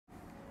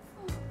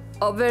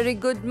A very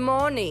good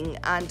morning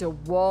and a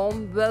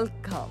warm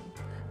welcome.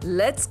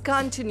 Let's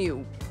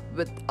continue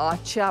with our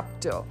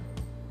chapter.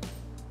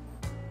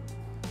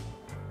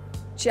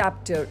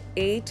 Chapter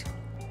 8,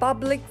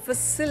 Public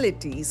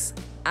Facilities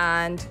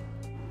and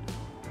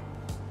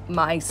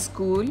My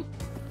School.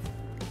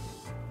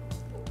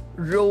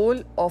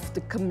 Role of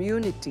the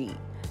community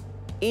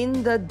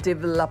in the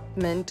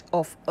development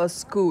of a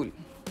school.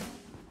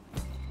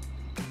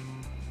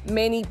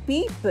 Many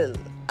people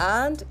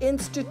and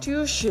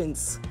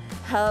institutions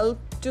help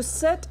to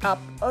set up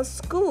a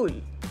school.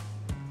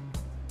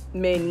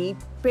 Many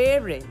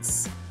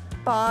parents,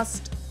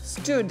 past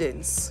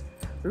students,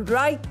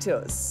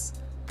 writers,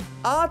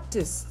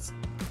 artists,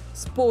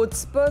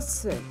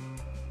 sportspersons,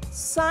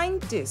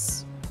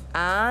 scientists,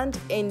 and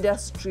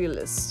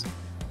industrialists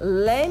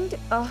lend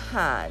a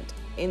hand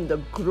in the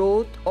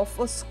growth of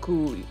a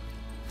school.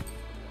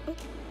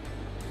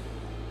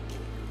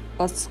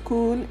 A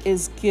school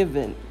is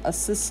given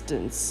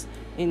assistance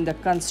in the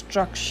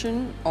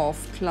construction of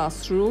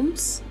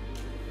classrooms,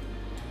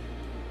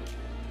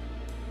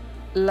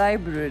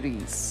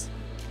 libraries,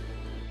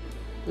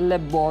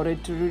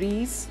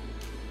 laboratories.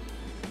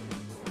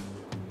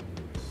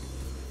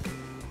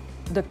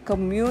 The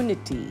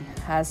community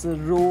has a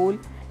role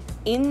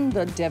in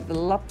the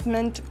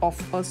development of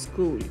a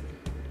school.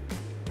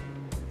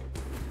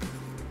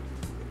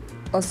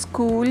 A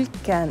school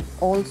can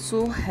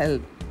also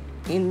help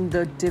in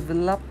the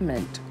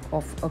development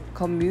of a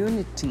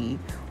community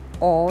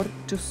or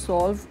to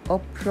solve a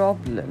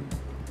problem.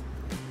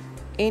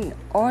 In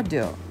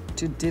order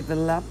to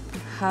develop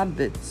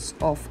habits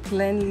of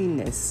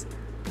cleanliness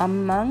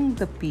among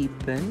the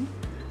people,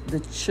 the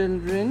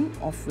children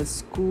of a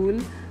school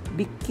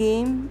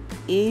became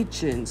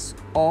agents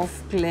of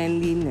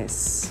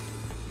cleanliness.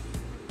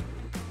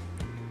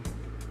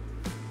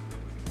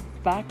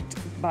 Backed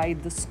by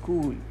the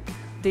school,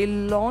 they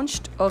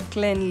launched a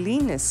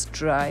cleanliness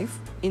drive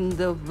in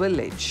the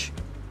village.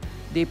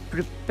 They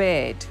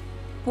prepared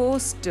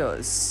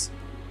posters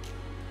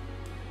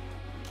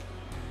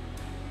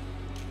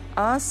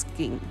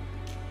asking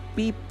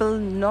people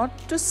not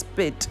to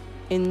spit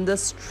in the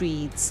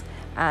streets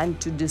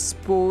and to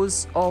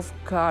dispose of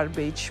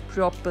garbage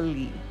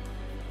properly.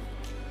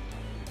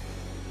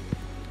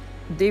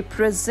 They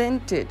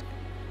presented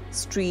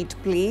street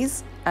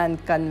plays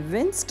and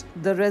convinced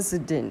the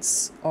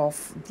residents of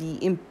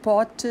the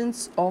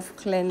importance of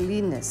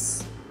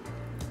cleanliness.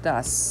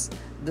 Thus,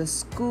 the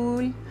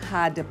school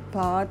had a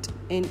part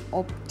in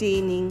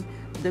obtaining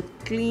the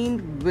Clean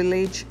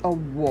Village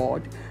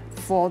Award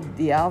for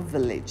their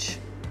village.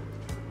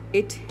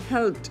 It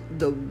helped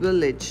the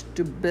village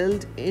to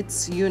build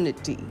its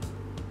unity.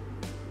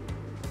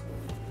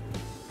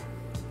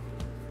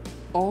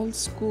 All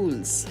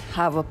schools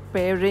have a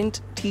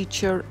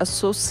parent-teacher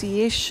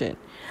association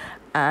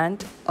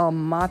and a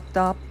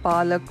Mata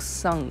Palak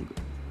Sangh.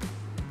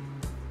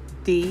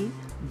 They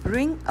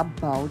bring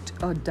about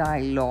a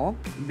dialogue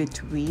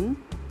between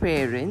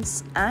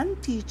parents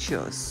and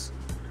teachers.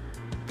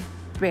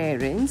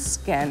 Parents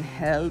can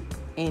help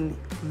in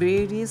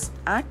various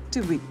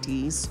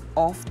activities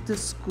of the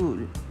school.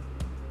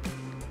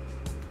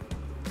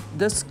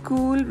 The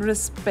school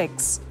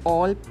respects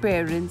all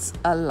parents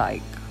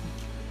alike.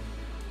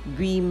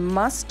 We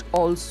must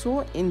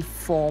also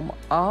inform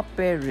our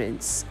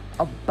parents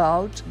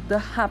about the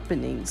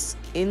happenings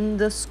in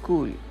the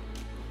school.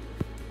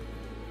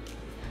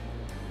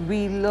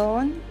 We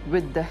learn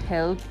with the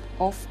help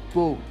of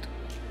both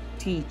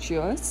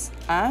teachers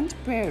and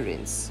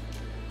parents.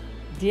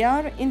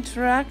 Their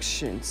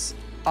interactions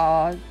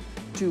are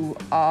to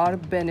our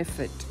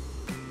benefit.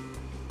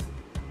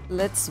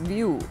 Let's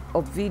view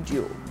a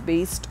video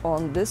based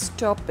on this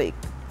topic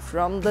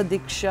from the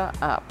Diksha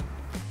app.